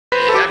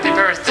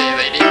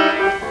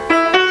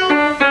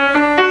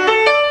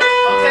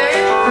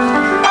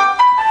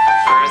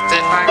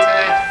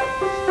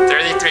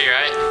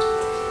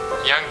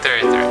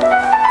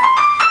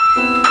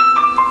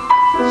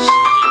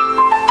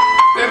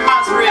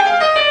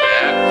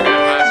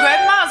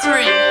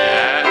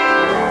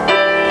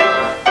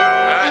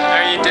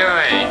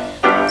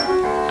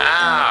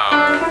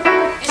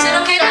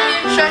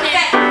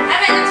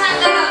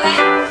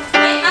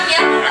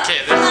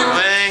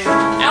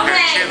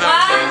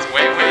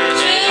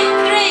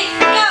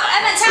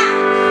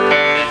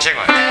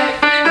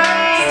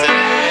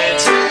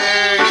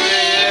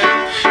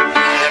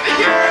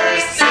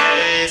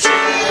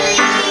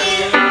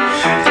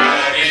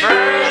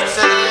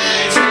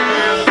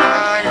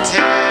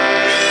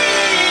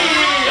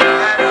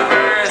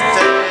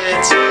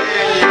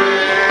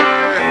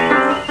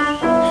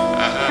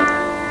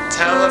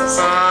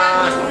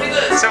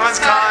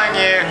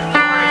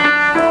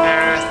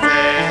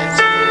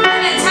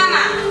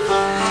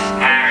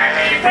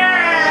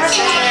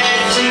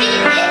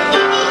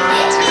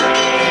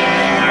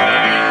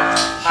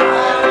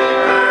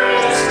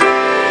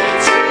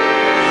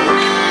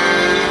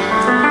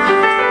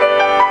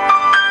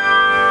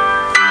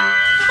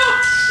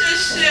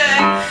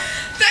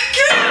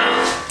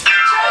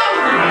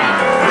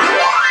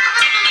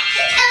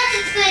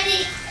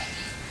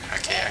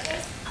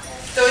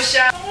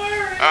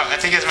I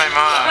think it's my mom.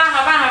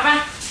 好棒好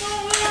棒。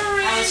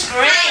That was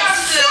great.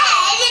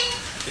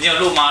 你有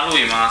录吗？录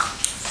影吗？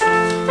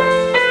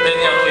对，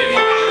你有录影吗？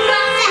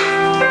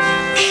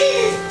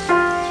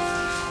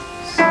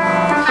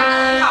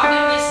好，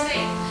没事，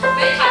没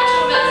弹出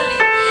没事。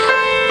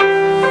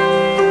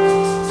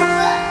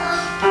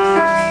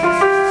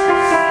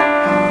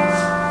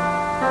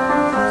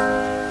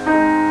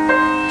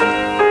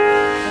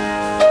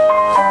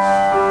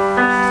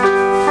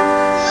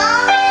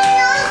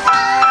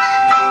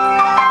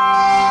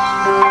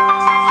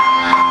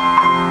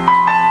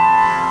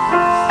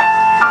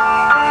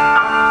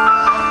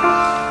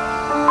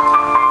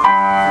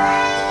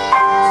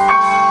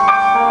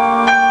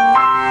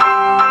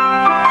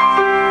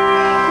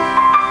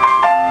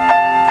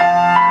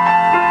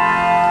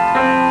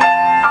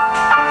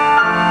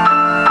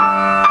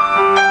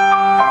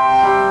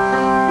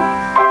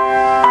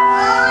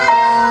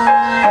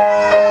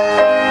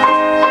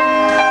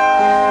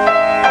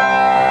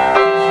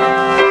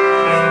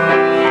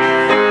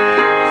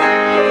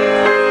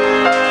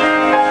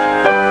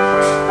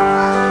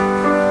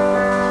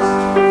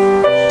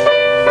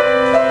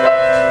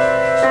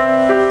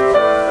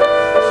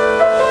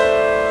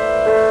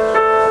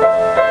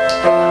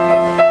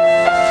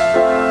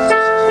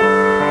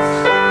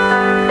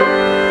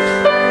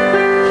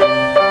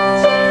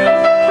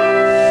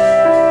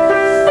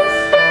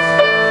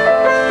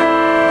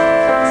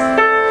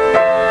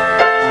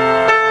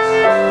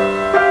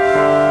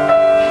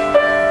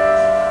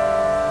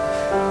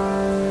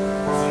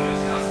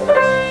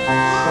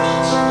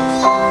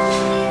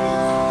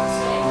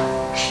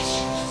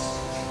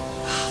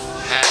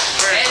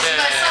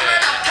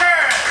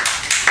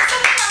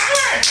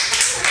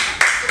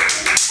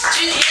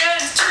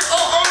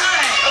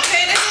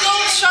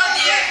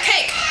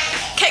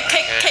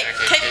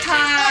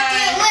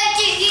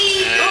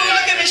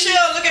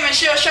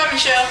Show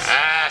Michelle.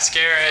 Ah,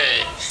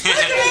 scary. Look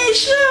at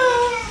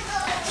Michelle.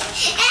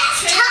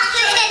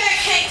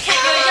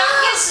 Your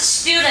youngest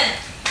student.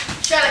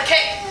 Show the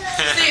cake.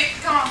 Steve,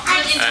 come on,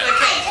 put into the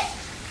cake.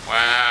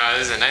 Wow,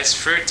 this is a nice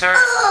fruit tart.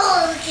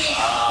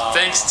 Wow.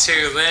 Thanks to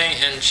Ling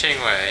and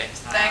Qingwei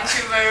Thank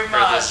you very for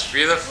much. this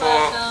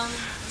beautiful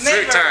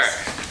fruit tart.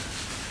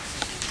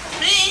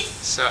 Me.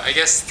 So I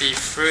guess the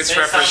fruits Say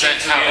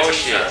represent something to how your old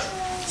she is.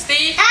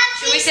 Steve.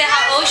 Should we say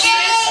how old she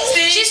is?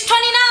 Steve. She's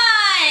 29.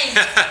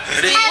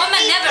 Ready?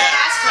 Woman never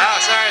asked for Oh,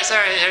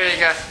 sorry. Here you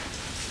go.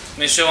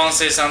 Michelle wants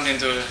to say something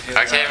to his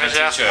Okay,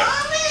 Michelle. teacher.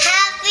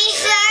 Happy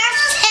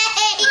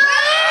birthday!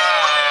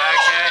 Ah,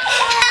 okay.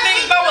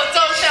 你帮我照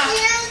相。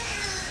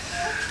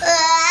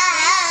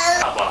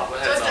好不好？不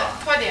太知道。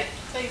快点，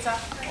这一张。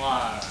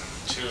 1,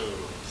 2,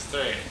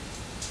 3.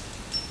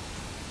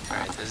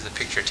 Alright, this is the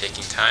picture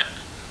taking time.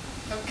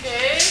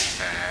 Okay.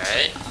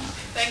 Alright.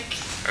 Thank you.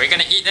 Are we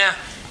gonna eat now?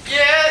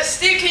 Yeah,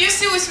 Steve, can you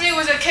sit with me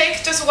with a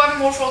cake? Just one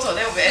more photo,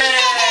 that will be it.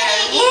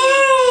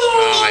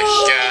 Oh my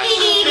god.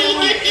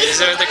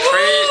 These are the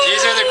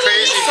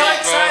crazy So people.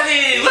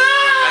 exciting!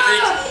 I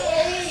think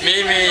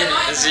Mimi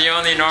is the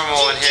only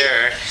normal one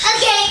here.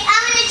 Okay,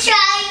 I'm gonna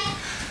try.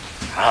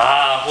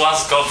 Ah, who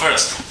wants to go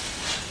first?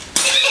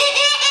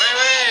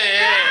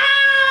 Wait.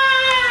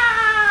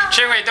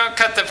 Qingwei, don't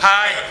cut the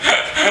pie.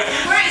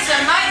 Where is the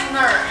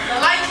lightener? The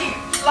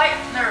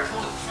lightener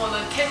for the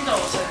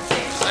candles and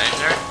things.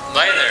 Lighter.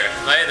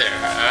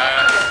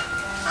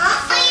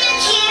 Are you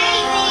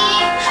kidding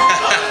me?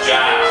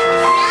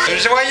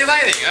 Why are you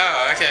lighting?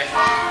 Oh, okay.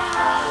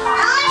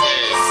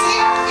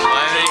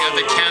 Lighting of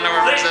the candle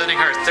representing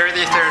her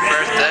 33rd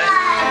birthday.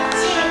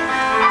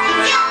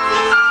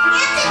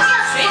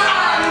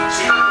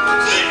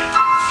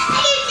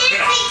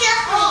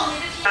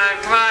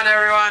 Come on,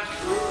 everyone.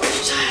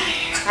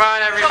 Come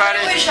on, everybody.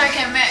 What wish I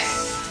can make?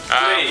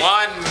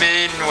 One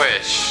main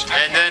wish,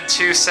 and then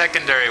 2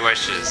 secondary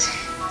wishes.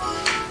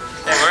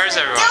 Hey, where's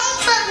everyone? Don't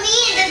put me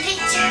in the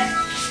picture.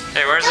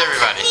 Hey, where's Don't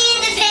everybody? put me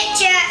in the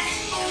picture.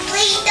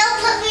 Please don't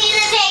put me in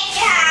the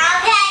picture.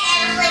 Okay?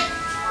 And I'm like,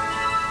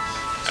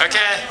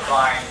 Okay.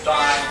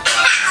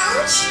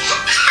 ouch.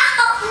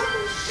 Ow.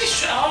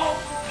 Michelle.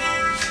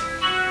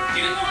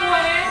 Get in the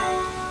way.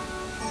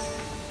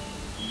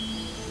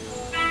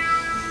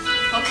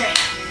 Okay.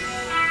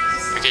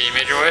 Okay, you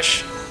made your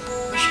wish?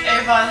 Wish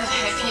everyone is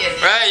happy and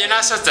Right, you're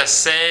not supposed to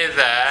say No,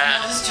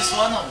 that. this is just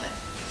one of them.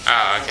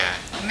 Oh, okay.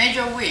 A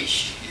major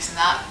wish is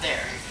not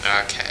there.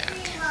 Okay.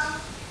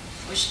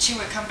 Wish Chi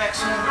will come back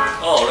soon.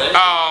 Oh, really?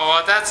 Oh,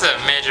 well, that's a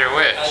major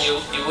wish.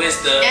 You wish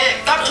the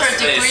Get doctorate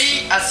space.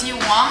 degree as you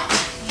want.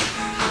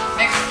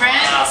 Make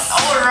friends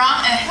all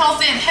around and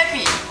healthy and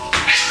happy.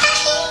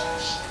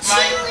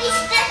 Right? Please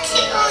stop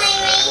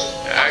tickling me.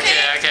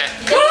 Okay.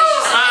 Come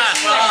on.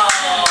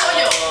 Oh,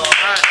 yo.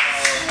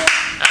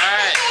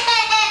 Alright.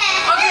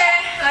 Okay,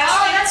 let's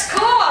Oh, that's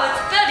cool.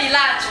 这里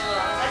蜡烛了。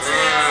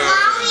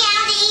 Mommy, I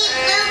have to eat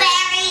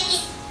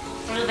blueberries.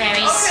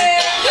 Blueberries. Okay,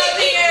 确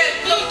定耶，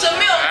准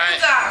备有鼓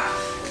掌。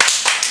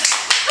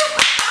 Oh,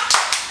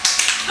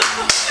 I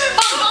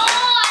know she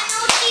wants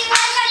to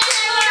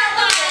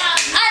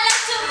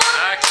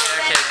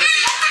Okay.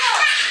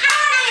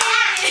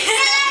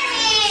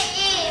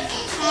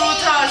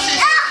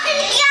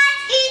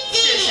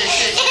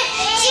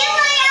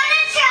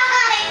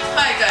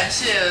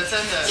 谢了，真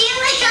的。因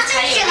为有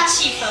才有水，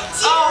气氛。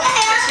哦，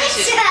谢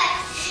水，谢。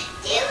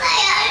因为有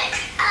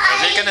Are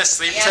they gonna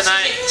sleep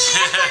tonight?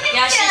 你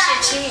要谢谢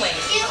青伟。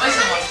为什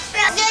么？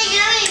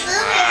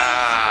啊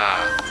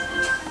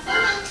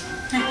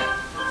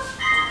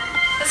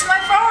That's my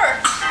flower.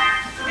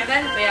 要不然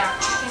不要。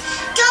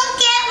 Don't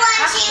get one,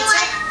 亲吻。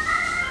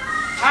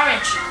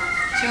 Orange。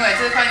青伟，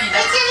这块你的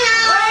我真的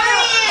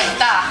很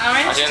大。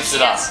Orange。我先吃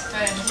了。对，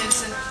你先吃。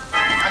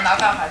我拿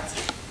大盘子。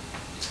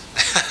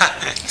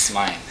 It's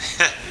mine。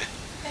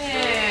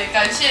哎，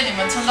感谢你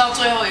们撑到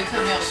最后一刻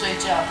没有睡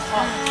觉。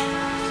哇，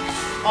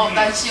我好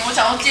担心。我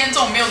想说今天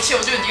中午没有切，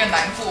我就已经很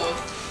难过了。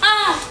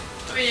嗯。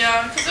对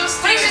呀，可是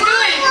我也是对。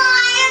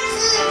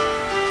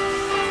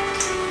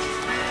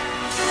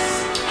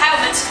还有我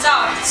们吃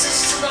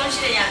东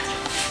西的样子。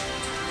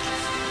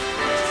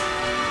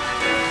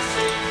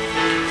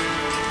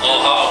哦，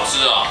好好吃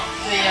哦。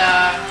对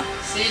呀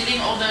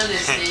，Celine order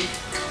this.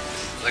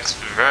 Looks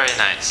very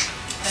nice.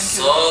 Thank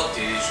you. So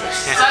delicious.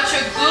 Such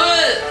a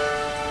good,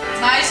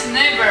 nice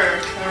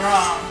neighbor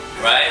around.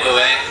 Right, 伟伟。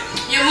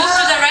 You move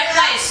to the right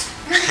place.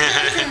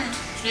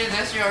 Here,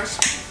 that's yours.